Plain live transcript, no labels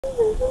Pro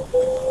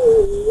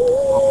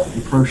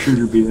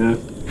shooter BF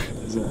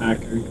is a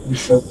hacker.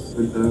 He's so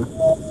good though.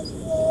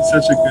 He's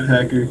such a good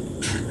hacker.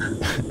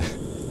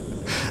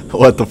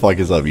 What the fuck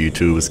is up,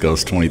 YouTube? It's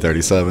Ghost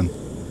 2037.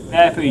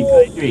 Happy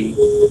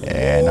 23.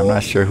 And I'm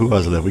not sure who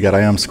else left. We got I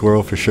Am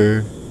Squirrel for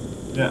sure.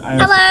 Yeah,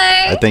 Hello.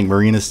 I think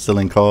Marina's still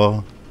in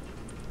call.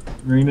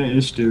 Marina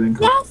is still in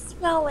call. Yes,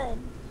 Rowan.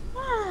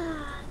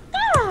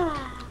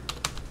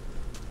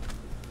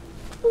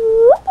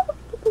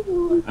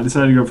 I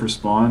decided to go for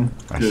spawn.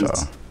 I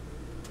saw.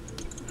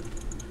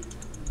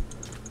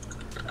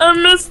 I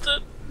missed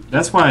it.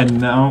 That's why I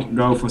don't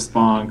go for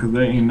spawn, because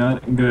they ain't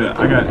nothing good.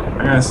 I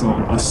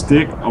got a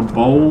stick, a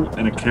bowl,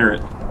 and a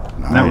carrot. Nice.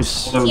 And that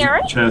was in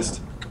the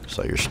chest.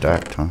 So you're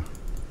stacked, huh?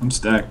 I'm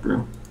stacked,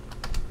 bro.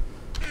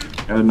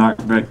 Gotta knock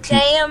back 10.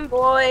 Damn,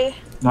 boy.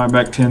 Knock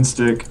back 10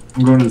 stick.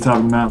 I'm going to the top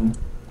of the mountain.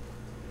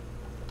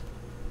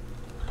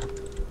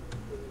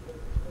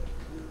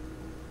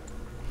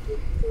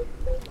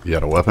 You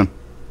got a weapon?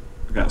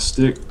 I got a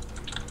stick.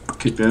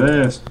 Kick that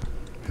ass.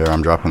 Here,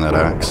 I'm dropping that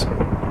axe. I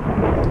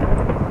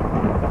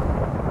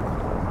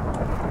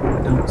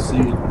don't see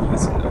it. I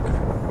see it. Okay.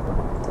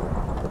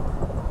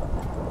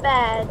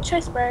 Bad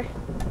choice, bro.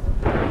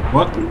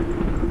 What?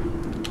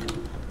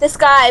 This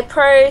guy,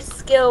 pro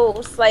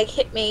skills, like,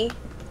 hit me,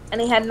 and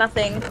he had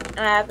nothing, and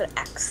I have an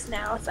axe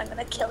now, so I'm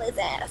gonna kill his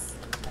ass.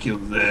 Kill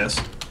his ass.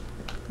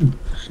 No,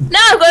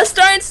 I've got a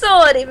stone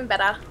sword, even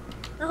better.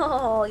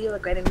 Oh, you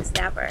look great in the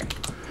snapper.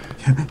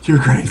 You're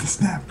great to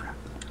snap, bro.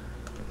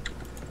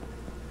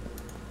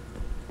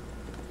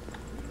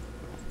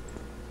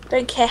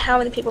 Don't care how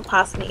many people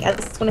pass me, I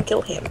just want to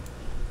kill him.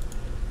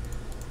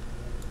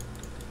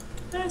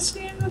 I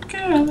see the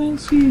girl and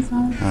she's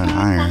on An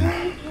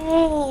iron.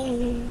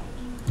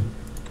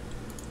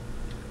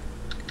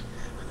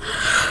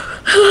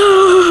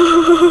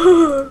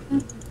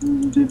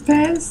 the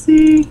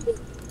fancy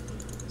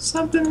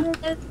something.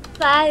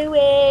 Fly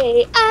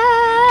away.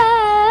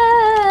 Oh.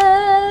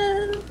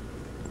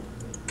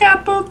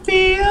 Couple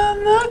feet on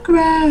the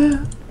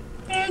ground.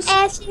 And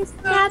she's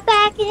not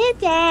backing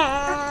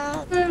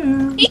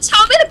down. He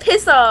told me to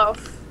piss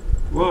off.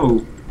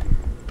 Whoa.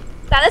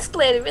 That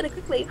escalated really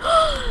quickly.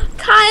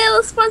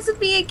 Kyle sponsored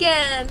me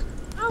again.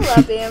 I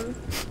love him.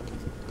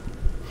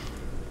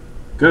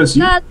 Ghost,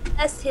 you. God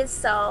bless his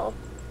soul.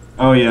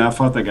 Oh yeah, I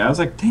fought that guy. I was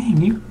like,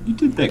 dang, you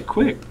did that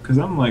quick. Because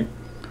I'm like,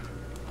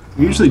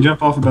 we usually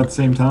jump off about the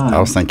same time. I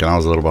was thinking I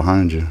was a little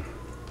behind you.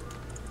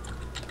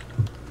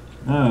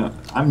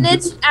 I'm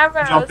just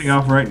arrows. jumping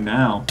off right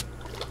now.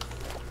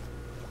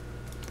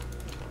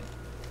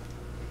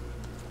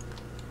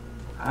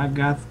 I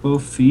got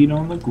both feet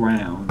on the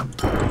ground.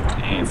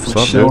 And for What's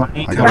up, sure, dude? I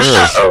ain't I got coming.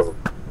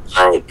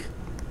 yours.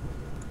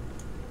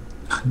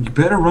 You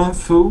better run,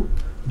 fool.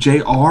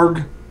 J.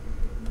 Arg.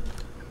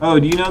 Oh,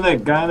 do you know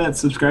that guy that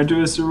subscribed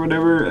to us or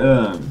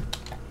whatever?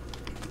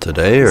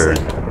 Today or?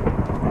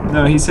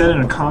 No, he said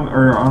in a comment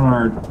or on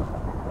our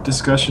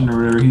discussion or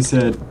whatever. He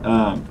said,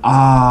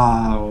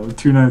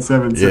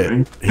 297.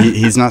 Yeah,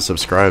 he's not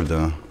subscribed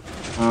though.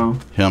 Oh.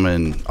 Him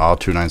and all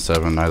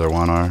 297, neither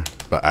one are.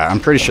 But I'm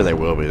pretty sure they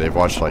will be. They've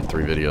watched like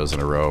 3 videos in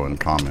a row and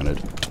commented.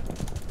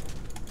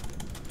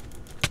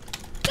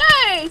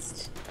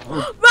 Ghost!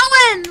 Rowan!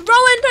 Rowan,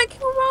 don't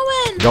kill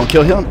Rowan! Don't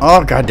kill him.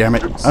 Oh, god damn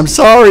it. I'm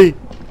sorry.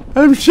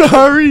 I'm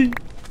sorry.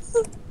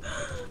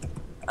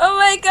 Oh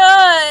my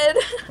god!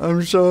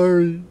 I'm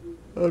sorry.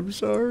 I'm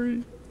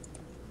sorry.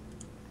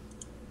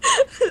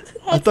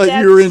 I thought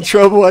you were in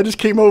trouble. I just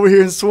came over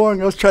here and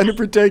swung. I was trying to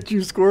protect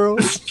you, Squirrel.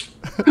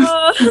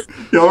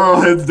 Y'all are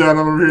all heads down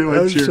over here like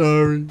I'm cheer.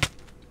 sorry.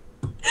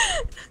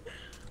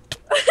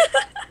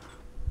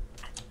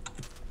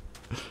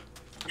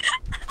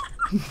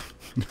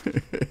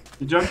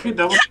 Did y'all get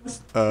double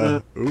test?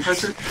 Oops.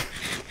 Pressure?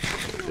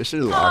 This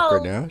is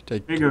awkward now.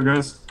 Take. Here you go,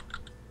 guys.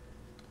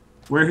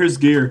 Wear his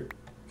gear.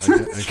 I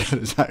got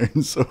his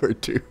iron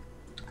sword too.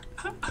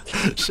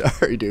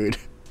 Sorry, dude.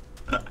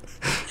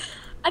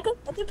 I got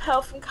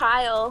help from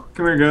Kyle.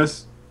 Come here,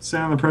 guys. Stay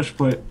on the pressure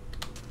plate.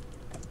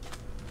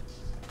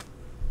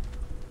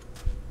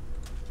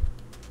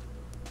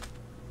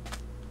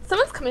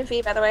 Someone's coming for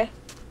you, by the way.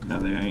 No,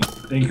 they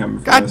ain't. They ain't coming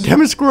for God us.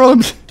 damn it, Squirrel!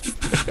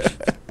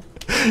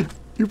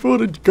 You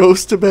pulled a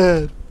ghost to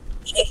bed.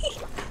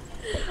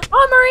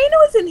 Oh, Marina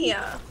was in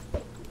here.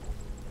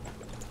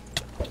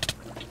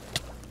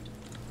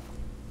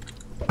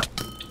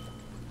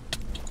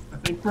 I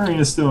think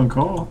Marina's still in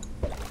call.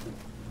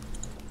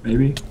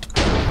 Maybe.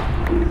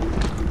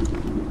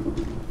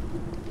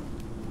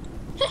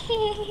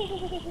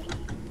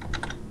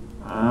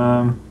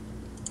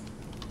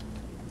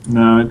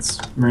 No, it's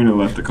Marina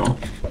left the call.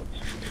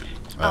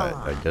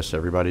 I guess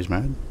everybody's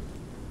mad.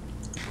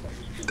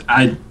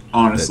 I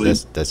honestly,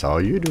 That's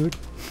all you, dude.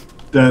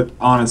 that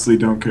honestly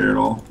don't care at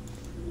all.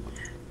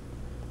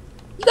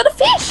 You got a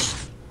fish!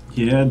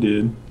 Yeah, I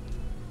did.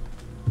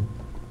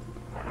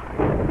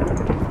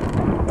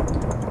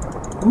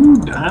 Ooh,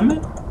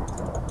 diamond?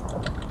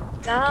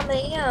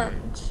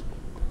 Diamond.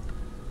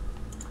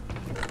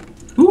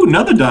 Ooh,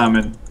 another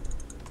diamond.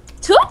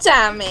 2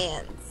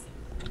 diamonds.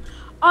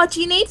 Oh,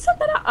 do you need some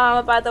better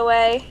armor, by the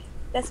way?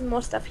 There's some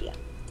more stuff here.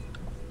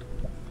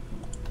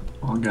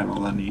 Oh, I got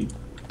all I need.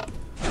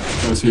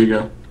 So here you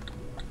go.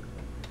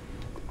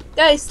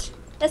 Ghost,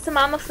 there's some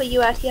armor for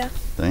you out here.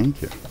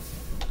 Thank you.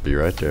 Be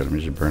right there. Let me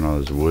just burn all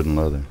this wood and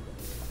leather.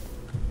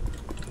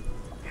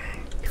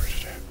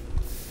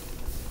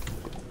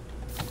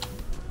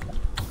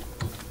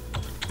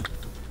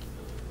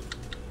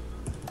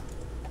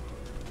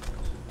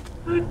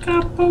 I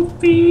got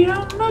both feet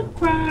on the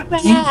ground.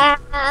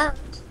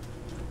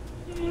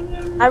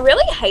 I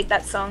really hate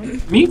that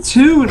song. Me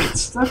too, and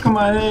it's stuck in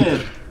my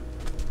head.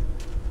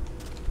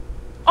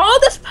 Oh,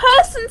 this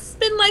person's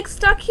been like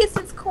stuck here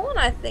since corn,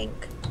 I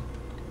think.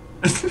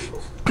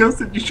 Ghost,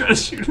 did you try to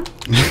shoot him?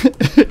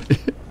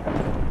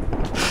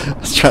 I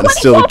was trying to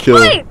steal the kill.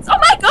 Points! Oh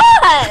my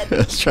god! I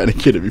was trying to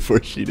get it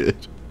before she did.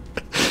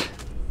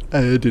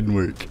 It didn't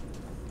work.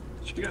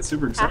 She got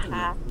super excited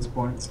at those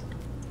points.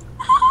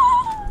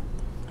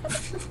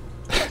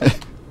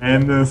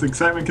 And the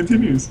excitement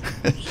continues.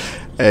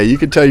 Hey, you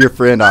can tell your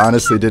friend I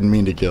honestly didn't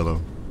mean to kill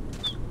him.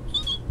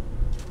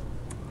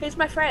 Who's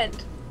my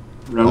friend?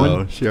 Rowan?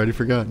 Oh, she already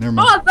forgot. Never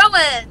mind. Oh,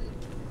 Rowan!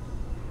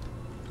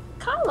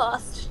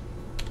 Carlos.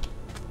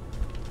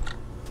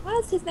 Why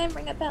does his name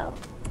ring a bell?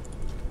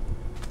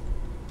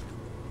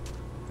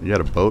 You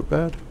got a boat,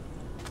 Bad?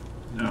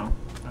 No.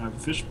 I have a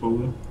fishbowl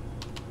though.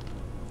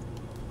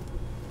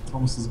 It's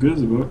almost as good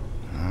as a boat.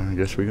 I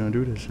guess we're gonna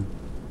do this.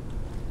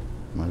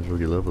 Might as well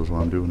get levels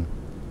while I'm doing it.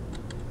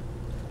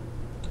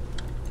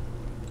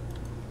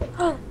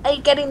 Are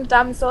you getting the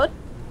diamond sword?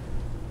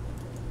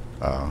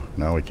 Oh,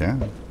 no, we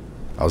can't.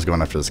 I was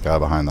going after this guy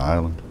behind the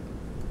island.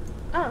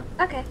 Oh,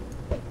 okay.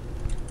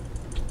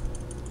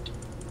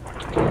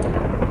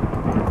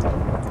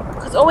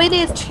 Because all we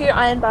need is 2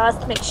 iron bars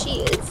to make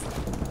shears,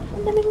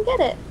 and then we can get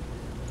it.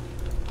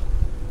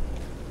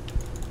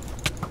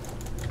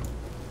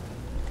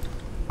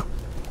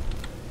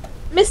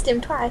 Missed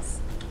him twice.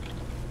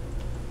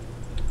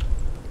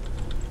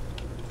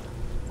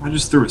 I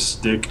just threw a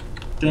stick.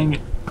 Dang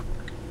it.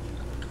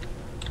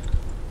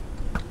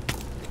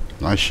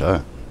 Nice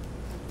shot.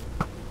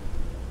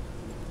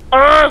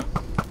 I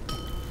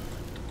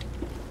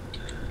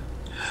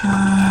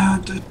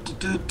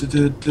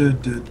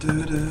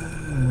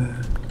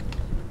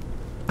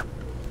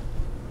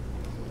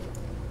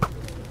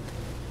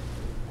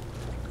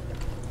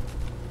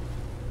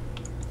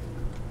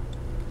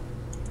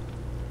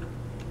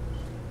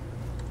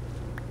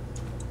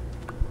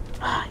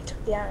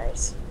took the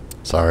arrows.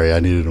 Sorry, I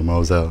needed them. I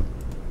was out.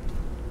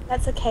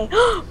 That's okay.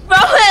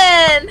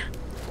 Rowan!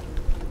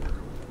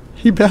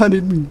 He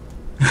bounded me.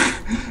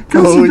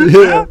 Oh,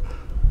 yeah.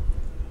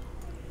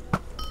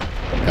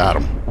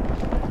 Got him.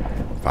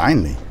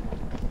 Finally.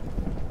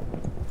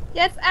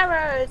 Yes,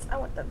 arrows! I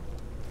want them.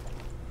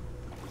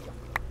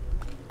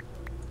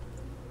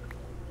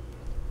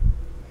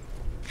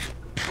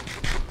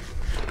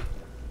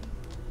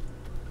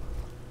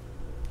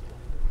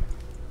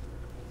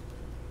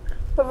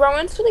 But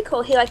Rowan's really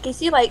cool. He like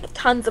gives you like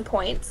tons of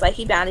points. Like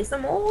he bounties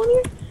them all on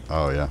you.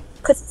 Oh, yeah.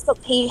 Because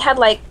he had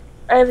like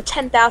over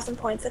 10,000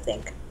 points, I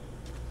think.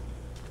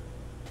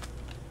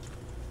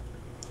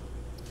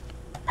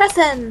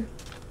 Person!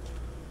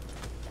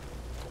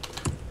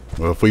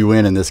 Well, if we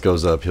win and this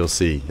goes up, he'll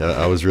see.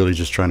 I was really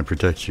just trying to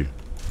protect you.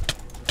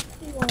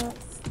 He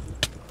wants.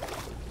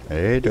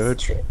 Hey, dude.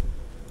 It's true.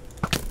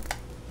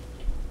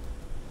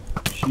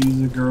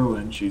 She's a girl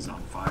and she's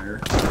on fire.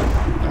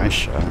 Nice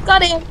shot.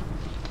 Got him!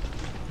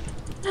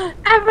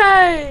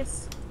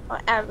 Arrows!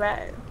 Or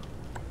arrow.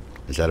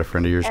 Is that a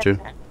friend of yours, too?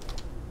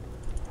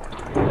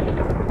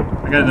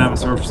 I got a diamond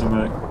sword for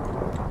somebody.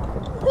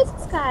 Who's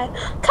this guy?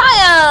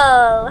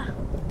 Kyle!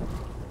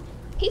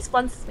 He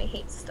sponsors me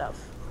heaps of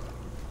stuff.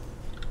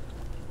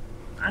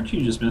 Aren't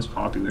you just Miss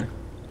Popular?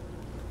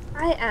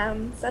 I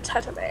am the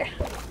totally.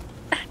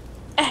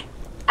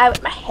 I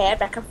whip my hair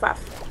back and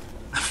forth.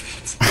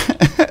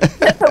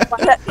 I don't know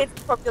why that is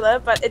popular,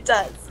 but it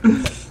does.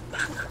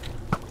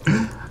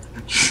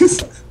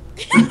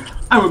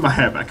 I whip my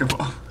hair back and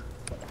forth.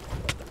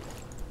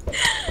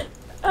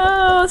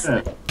 Oh,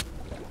 Yeah.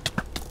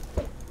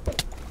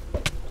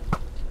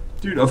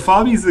 Dude,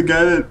 Afabi's the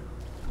guy that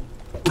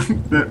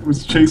that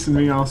was chasing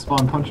me off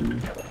spawn punching me.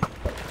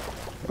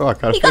 Oh, I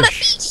got he a got a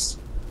fish. fish!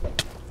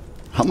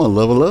 I'm gonna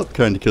level up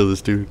trying to kill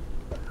this dude.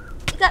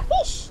 He got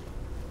fish!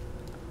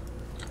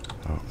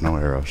 Oh, no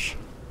arrows.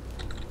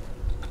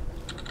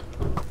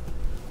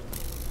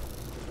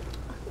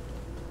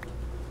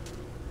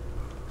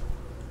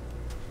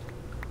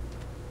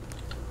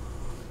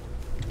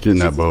 Get in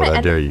that boat, I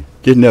dare you.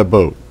 Get in that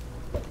boat.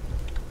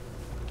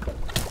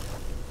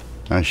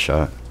 Nice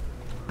shot.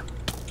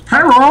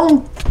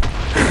 Hello!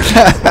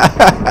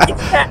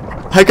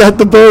 I got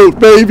the boat,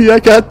 baby. I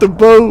got the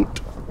boat.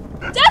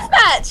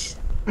 Deathmatch!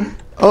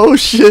 Oh,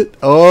 shit.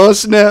 Oh,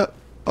 snap.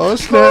 Oh,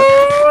 snap.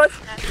 Oh,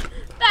 snap.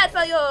 That's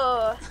all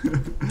yours!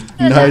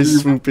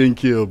 Nice swooping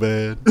kill,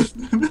 man.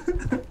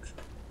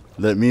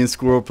 Let me and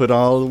Squirrel put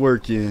all the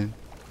work in.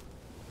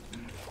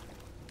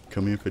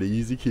 Come in for the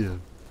easy kill.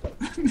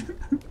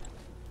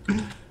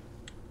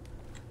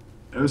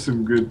 That was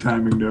some good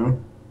timing, though.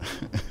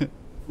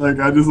 Like,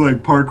 I just,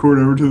 like,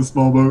 parkoured over to the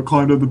small boat,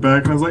 climbed up the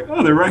back, and I was like,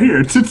 oh, they're right here.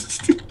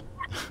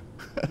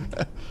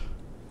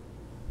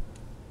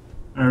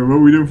 Alright, what are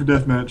we doing for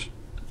deathmatch?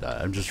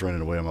 I'm just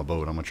running away on my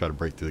boat. I'm gonna try to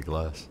break through the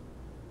glass.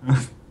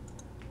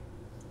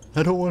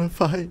 I don't want to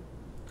fight.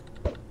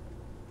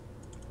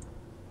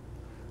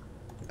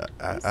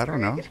 I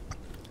don't know.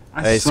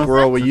 Hey,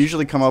 Squirrel, we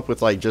usually come up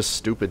with, like, just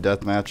stupid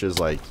death matches,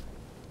 like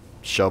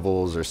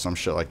shovels or some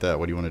shit like that.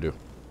 What do you want to do?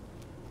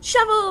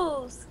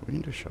 Shovels! We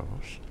can do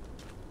shovels.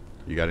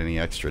 You got any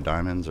extra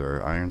diamonds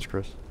or irons,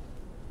 Chris?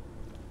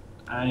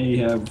 I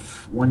have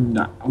one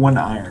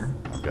iron.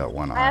 I've got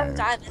one I iron. have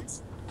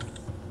diamonds.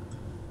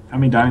 How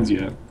many diamonds do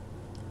you have?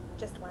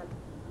 Just one.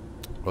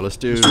 Well, let's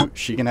do...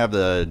 She can have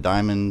the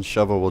diamond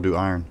shovel. We'll do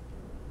iron.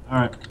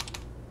 Alright.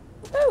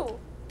 Ooh.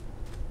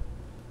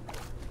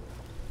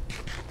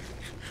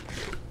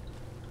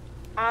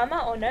 Armor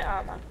or no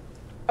armor?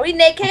 Are we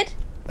naked?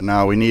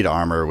 No, we need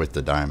armor with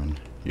the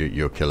diamond.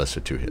 You'll kill us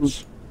with 2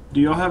 hits.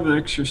 Do y'all have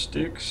extra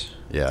sticks?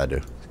 Yeah, I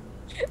do.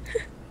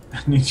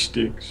 I need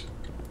sticks.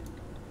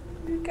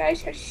 You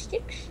guys have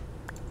sticks?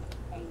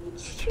 I need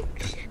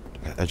sticks.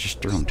 I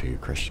just threw them to you,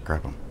 Chris.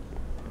 Grab them.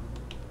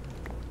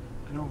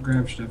 I don't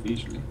grab stuff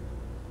easily.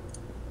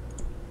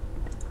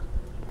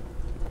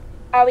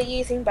 Are we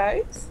using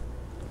bows?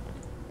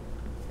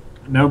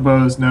 No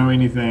bows, no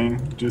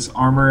anything. Just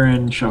armor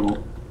and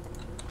shovel.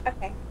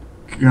 Okay.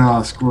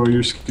 God, Squirrel,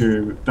 you're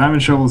scary. But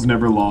diamond shovel's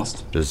never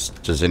lost.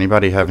 Does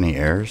anybody have any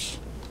airs?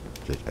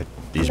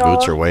 These No.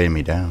 boots are weighing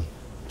me down.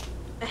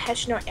 I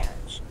have no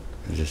arrows.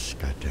 It's just,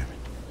 God damn it.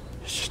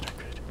 It's just not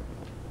good.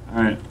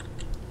 Alright.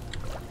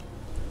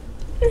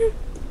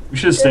 We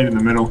should have stayed in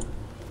the middle.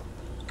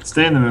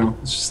 Stay in the middle.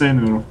 Let's just stay in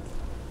the middle.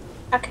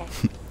 Okay.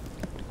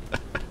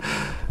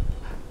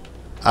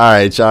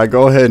 Alright, y'all,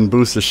 go ahead and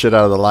boost the shit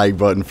out of the like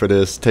button for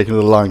this. Taking a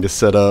little long to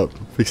set up.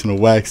 Fixing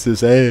to wax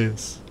his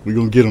ass. We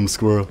gonna get him,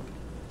 Squirrel.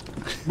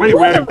 Wait,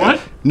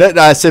 what? No,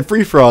 I said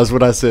free for all is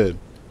what I said.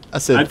 I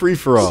said free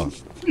for all.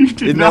 You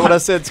did Isn't that what I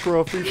said,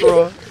 Squirrel? Free for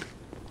all?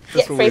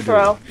 Yeah, free for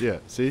all. Yeah,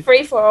 see?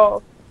 Free for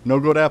all. No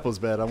good apples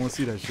bad. I want to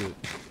see that shit.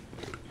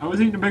 I was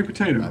eating a baked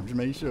potato. I'm just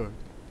making sure.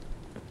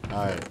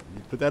 Alright,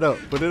 put that up.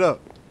 Put it up.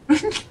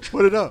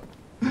 Put it up.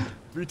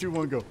 3, 2,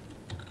 1, go.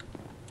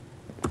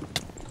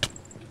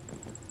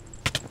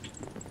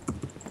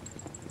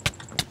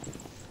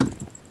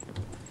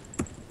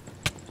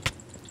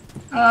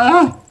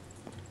 Ah!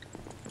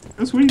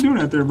 That's what are you doing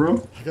out there,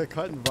 bro? I got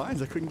caught in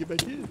vines. I couldn't get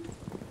back in.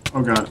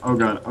 Oh god, oh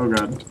god, oh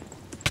god.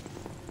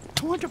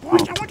 I want the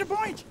point. I want the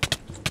point.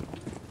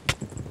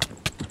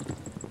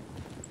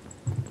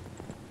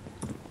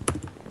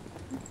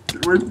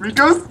 Get away from me,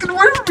 Ghost! Get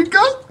away from me,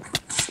 Ghost!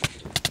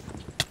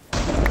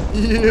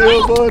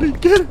 Yeah, buddy.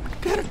 Get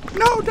it. Get it.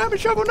 No, diamond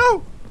shovel,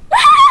 no.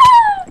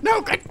 No,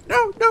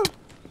 no, no.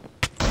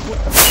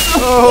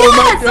 Oh,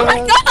 Yes! my Oh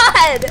my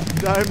god!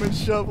 Diamond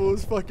shovel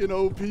is fucking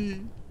OP.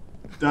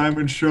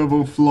 Diamond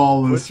shovel,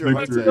 flawless What's your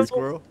victory. heart,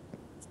 Squirrel?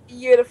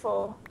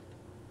 Beautiful.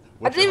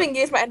 What's I didn't your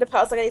even use my ender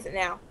pearl, so I can use it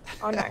now.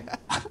 Oh no.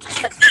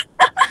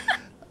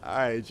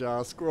 Alright,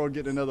 y'all. Squirrel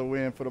getting another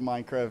win for the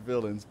Minecraft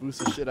villains.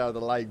 Boost the shit out of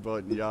the like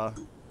button, y'all.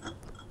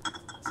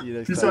 See you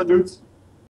next Peace time. out, dudes.